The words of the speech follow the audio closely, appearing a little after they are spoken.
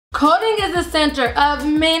Coding is the center of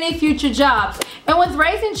many future jobs, and with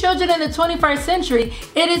raising children in the 21st century,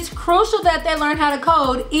 it is crucial that they learn how to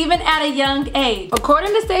code even at a young age.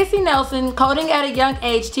 According to Stacey Nelson, coding at a young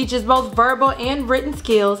age teaches both verbal and written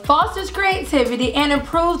skills, fosters creativity, and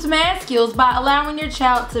improves math skills by allowing your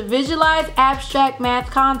child to visualize abstract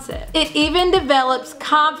math concepts. It even develops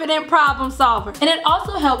confident problem solver, and it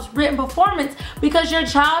also helps written performance because your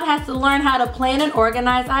child has to learn how to plan and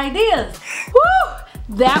organize ideas. Woo!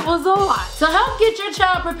 That was a lot. So help get your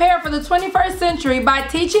child prepared for the 21st century by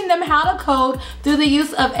teaching them how to code through the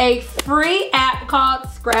use of a free app called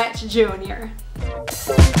Scratch Junior.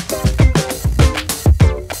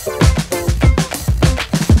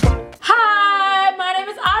 Hi, my name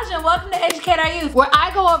is Aja and welcome to Educate Our Youth, where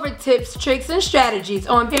I go over tips, tricks, and strategies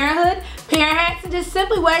on parenthood, parent hacks, and just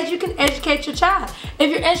simply ways you can educate your child. If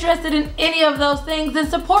you're interested in any of those things, then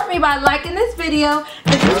support me by liking this video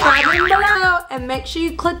and subscribing below, and make sure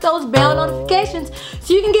you click those bell notifications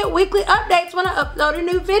so you can get weekly updates when I upload a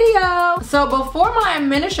new video. So before my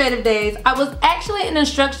administrative days, I was actually an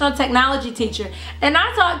instructional technology teacher, and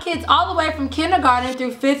I taught kids all the way from kindergarten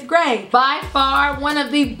through 5th grade. By far, one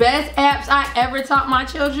of the best apps I ever taught my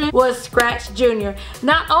children was Scratch Junior.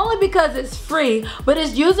 Not only because it's free, but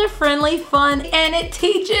it's user-friendly, fun, and it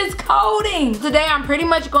teaches coding. Today I'm pretty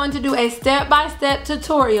much going to do a step-by-step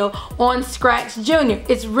tutorial on Scratch Junior.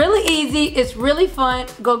 It's really easy, it's really fun.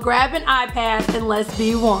 Go grab an iPad and let's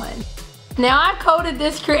be one. Now I coded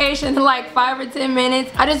this creation in like 5 or 10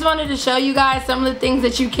 minutes. I just wanted to show you guys some of the things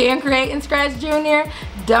that you can create in Scratch Junior.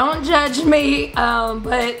 Don't judge me,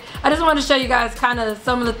 but I just wanted to show you guys kind of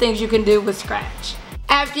some of the things you can do with Scratch.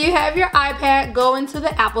 After you have your iPad, go into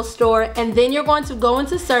the Apple Store, and then you're going to go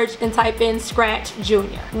into search and type in Scratch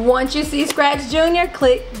Junior. Once you see Scratch Junior,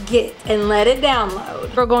 click Get and let it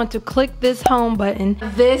download. We're going to click this home button.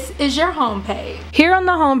 This is your home page. Here on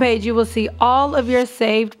the home page, you will see all of your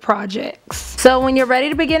saved projects. So when you're ready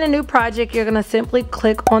to begin a new project, you're going to simply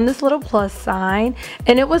click on this little plus sign,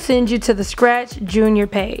 and it will send you to the Scratch Junior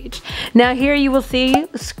page. Now here you will see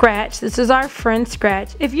Scratch. This is our friend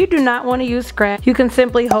Scratch. If you do not want to use Scratch, you can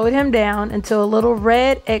simply hold him down until a little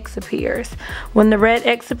red X appears. When the red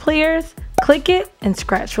X appears, click it and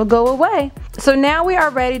Scratch will go away. So now we are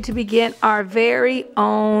ready to begin our very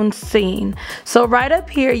own scene. So right up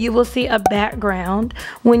here you will see a background.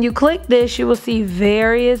 When you click this, you will see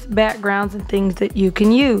various backgrounds and things that you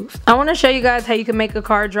can use. I want to show you guys how you can make a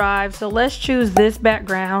car drive. So let's choose this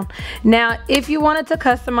background. Now if you wanted to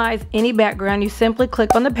customize any background, you simply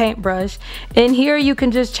click on the paintbrush, and here you can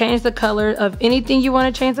just change the color of anything you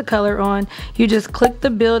want to change the color on. You just click the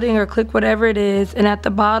building or click whatever it is, and at the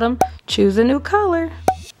bottom choose a new color,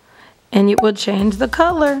 and it will change the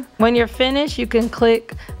color. When you're finished, you can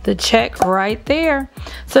click the check right there.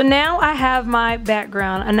 So now I have my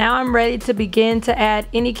background, and now I'm ready to begin to add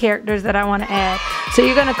any characters that I want to add. So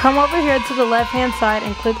you're going to come over here to the left hand side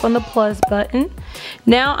and click on the plus button.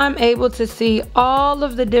 Now I'm able to see all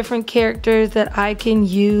of the different characters that I can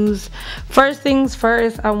use. First things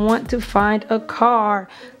first, I want to find a car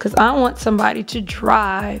because I want somebody to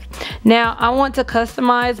drive. Now I want to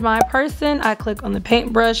customize my person. I click on the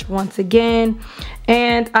paintbrush once again,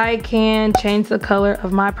 and I can change the color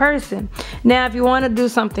of my person. Now if you want to do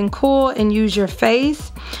something cool and use your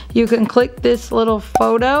face, you can click this little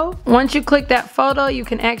photo. Once you click that photo, you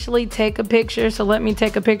can actually take a picture. So let me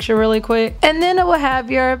take a picture really quick, and then it will have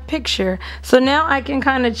your picture. So now I can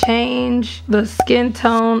kind of change the skin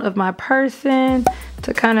tone of my person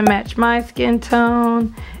to kind of match my skin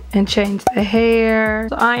tone, and change the hair.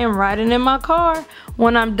 So I am riding in my car.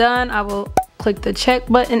 When I'm done, I will click the check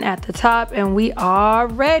button at the top, and we are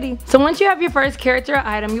ready. So once you have your first character or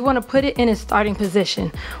item, you want to put it in its starting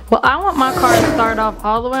position. Well, I want my car to start off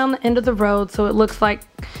all the way on the end of the road, so it looks like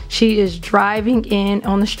she is driving in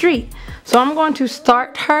on the street. So I'm going to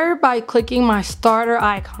start her by clicking my starter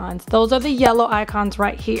icons. Those are the yellow icons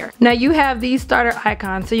right here. Now you have these starter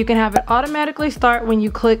icons, so you can have it automatically start when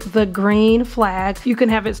you click the green flag. You can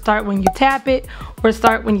have it start when you tap it, or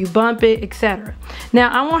start when you bump it, etc. Now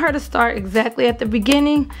I want her to start exactly at the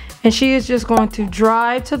beginning, and she is just going to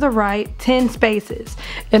drive to the right 10 spaces.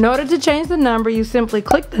 In order to change the number, you simply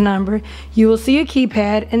click the number. You will see a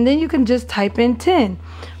keypad, and then you can just type in 10.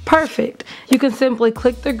 Perfect. You can simply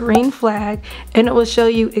click the green flag, and it will show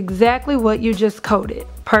you exactly what you just coded.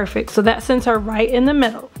 Perfect. So that sends her right in the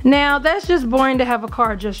middle. Now that's just boring to have a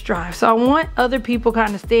car just drive. So I want other people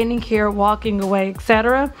kind of standing here, walking away,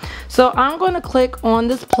 etc. So I'm going to click on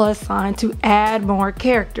this plus sign to add more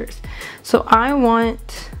characters. So I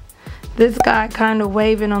want this guy kind of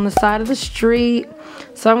waving on the side of the street.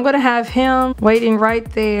 So I'm going to have him waiting right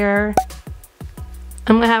there.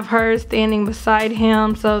 I'm gonna have her standing beside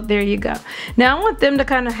him. So there you go. Now I want them to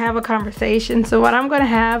kind of have a conversation. So what I'm gonna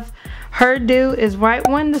have her do is right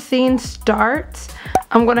when the scene starts,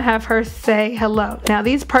 I'm gonna have her say hello. Now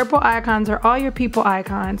these purple icons are all your people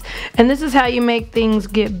icons, and this is how you make things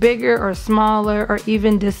get bigger or smaller or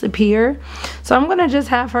even disappear. So I'm gonna just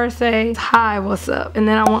have her say, hi, what's up? And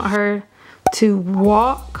then I want her to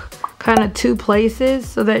walk kind of 2 places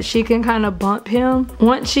so that she can kind of bump him.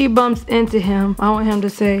 Once she bumps into him, I want him to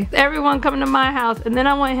say, everyone come to my house, and then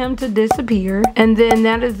I want him to disappear, and then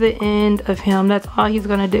that is the end of him. That's all he's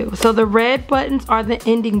gonna do. So the red buttons are the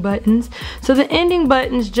ending buttons. So the ending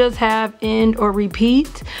buttons just have end or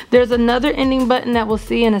repeat. There's another ending button that we'll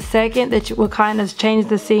see in a second that will kind of change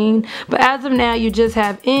the scene, but as of now you just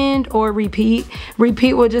have end or repeat.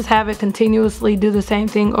 Repeat will just have it continuously do the same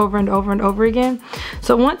thing over and over and over again.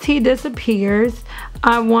 So once he disappears,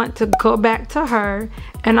 I want to go back to her,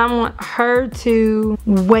 and I want her to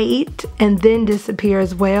wait and then disappear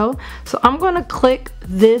as well. So I'm going to click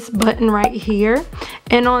this button right here,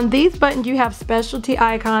 and on these buttons you have specialty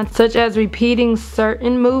icons such as repeating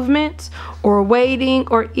certain movements or waiting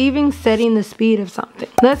or even setting the speed of something.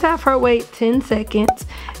 Let's have her wait 10 seconds,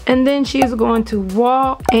 and then she's going to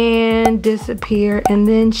walk and disappear, and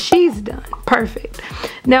then she's done. Perfect.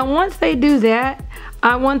 Now once they do that,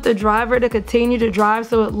 I want the driver to continue to drive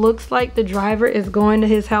so it looks like the driver is going to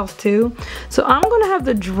his house too. So I'm going to have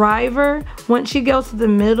the driver, once she goes to the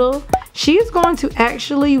middle, she's going to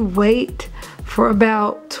actually wait for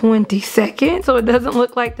about 20 seconds so it doesn't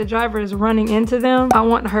look like the driver is running into them. I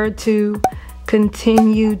want her to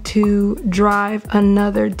continue to drive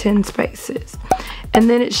another 10 spaces. And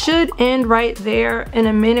then it should end right there. In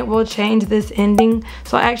a minute we'll change this ending,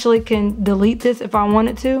 so I actually can delete this if I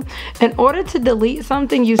wanted to. In order to delete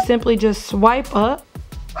something, you simply just swipe up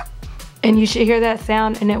and you should hear that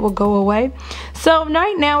sound and it will go away. So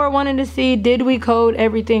right now we're wanting to see, did we code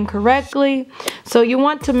everything correctly? So you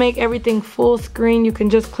want to make everything full screen. You can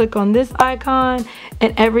just click on this icon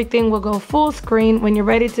and everything will go full screen. When you're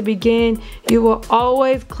ready to begin, you will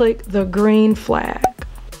always click the green flag.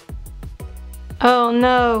 Oh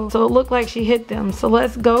no, so it looked like she hit them. So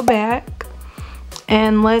let's go back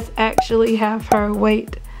and let's actually have her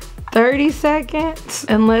wait 30 seconds,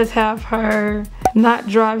 and let's have her not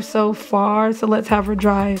drive so far. So let's have her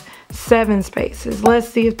drive 7 spaces. Let's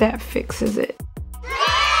see if that fixes it.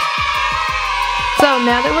 So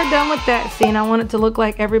now that we're done with that scene, I want it to look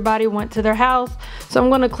like everybody went to their house. So I'm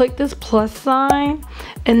going to click this plus sign,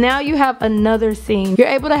 and now you have another scene. You're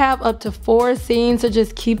able to have up to 4 scenes, so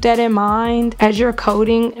just keep that in mind as you're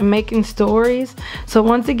coding and making stories. So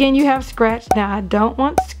once again, you have scratch. Now I don't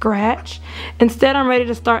want scratch. Instead, I'm ready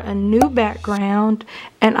to start a new background,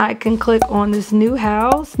 and I can click on this new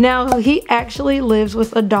house. Now he actually lives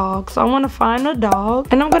with a dog, so I want to find a dog,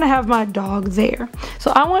 and I'm going to have my dog there.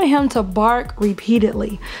 So I want him to bark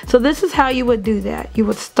repeatedly. So this is how you would do that. You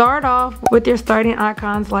would start off with your starting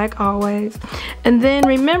icons like always, and then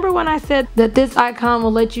remember when I said that this icon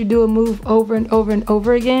will let you do a move over and over and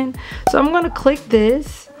over again. So I'm going to click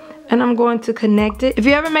this and I'm going to connect it. If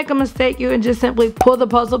you ever make a mistake, you can just simply pull the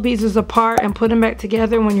puzzle pieces apart and put them back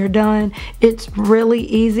together when you're done. It's really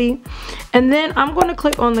easy. And then I'm going to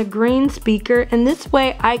click on the green speaker, and this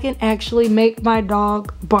way I can actually make my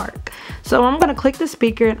dog bark. So I'm going to click the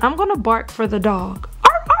speaker and I'm going to bark for the dog.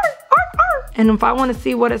 Arf, arf, arf, arf. And if I want to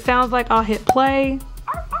see what it sounds like, I'll hit play.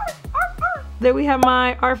 Arf, arf, arf, arf. There we have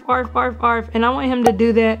my arf, arf, arf, arf. And I want him to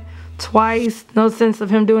do that twice. No sense of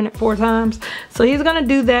him doing it 4 times. So he's gonna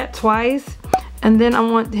do that twice, and then I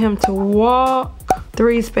want him to walk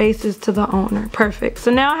 3 spaces to the owner. Perfect.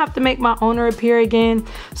 So now I have to make my owner appear again.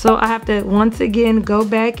 So I have to once again go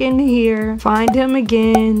back in here, find him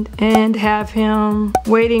again, and have him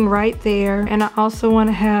waiting right there. And I also want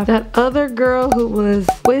to have that other girl who was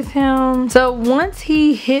with him. So once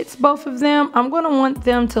he hits both of them, I'm going to want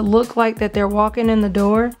them to look like that they're walking in the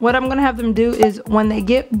door. What I'm going to have them do is when they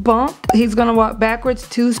get bumped, he's going to walk backwards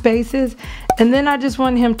 2 spaces. And then I just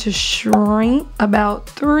want him to shrink about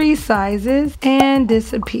 3 sizes and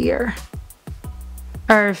disappear.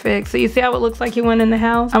 Perfect. So you see how it looks like he went in the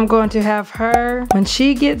house? I'm going to have her, when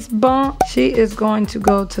she gets bumped, she is going to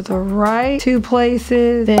go to the right 2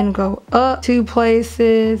 places, then go up 2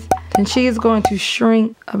 places, and she is going to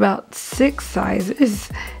shrink about 6 sizes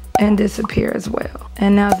and disappear as well.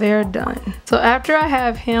 And now they're done. So after I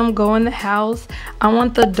have him go in the house, I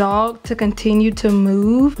want the dog to continue to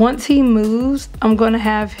move. Once he moves, I'm going to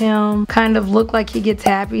have him kind of look like he gets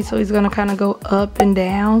happy. So he's going to kind of go up and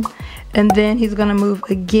down, and then he's going to move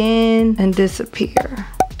again and disappear.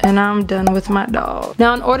 And I'm done with my dog.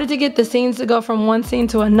 Now, in order to get the scenes to go from one scene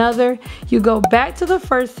to another, you go back to the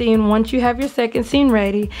first scene once you have your second scene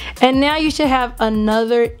ready. And now you should have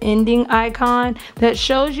another ending icon that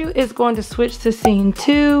shows you it's going to switch to scene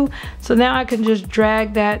 2. So now I can just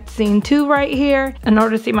drag that scene 2 right here. In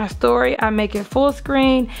order to see my story, I make it full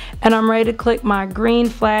screen, and I'm ready to click my green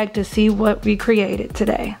flag to see what we created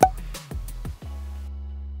today.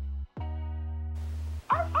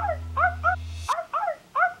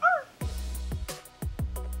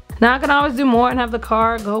 Now I can always do more and have the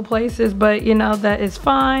car go places, but you know, that is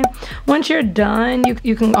fine. Once you're done,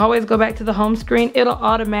 you can always go back to the home screen. It'll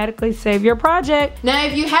automatically save your project. Now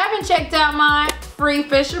if you haven't checked out my free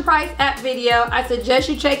Fisher Price app video, I suggest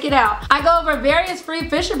you check it out. I go over various free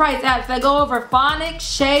Fisher Price apps that go over phonics,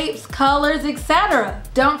 shapes, colors, etc.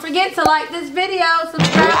 Don't forget to like this video,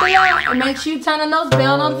 subscribe below, and make sure you turn on those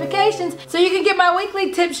bell notifications so you can get my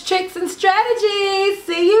weekly tips, tricks, and strategies.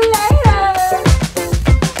 See you later.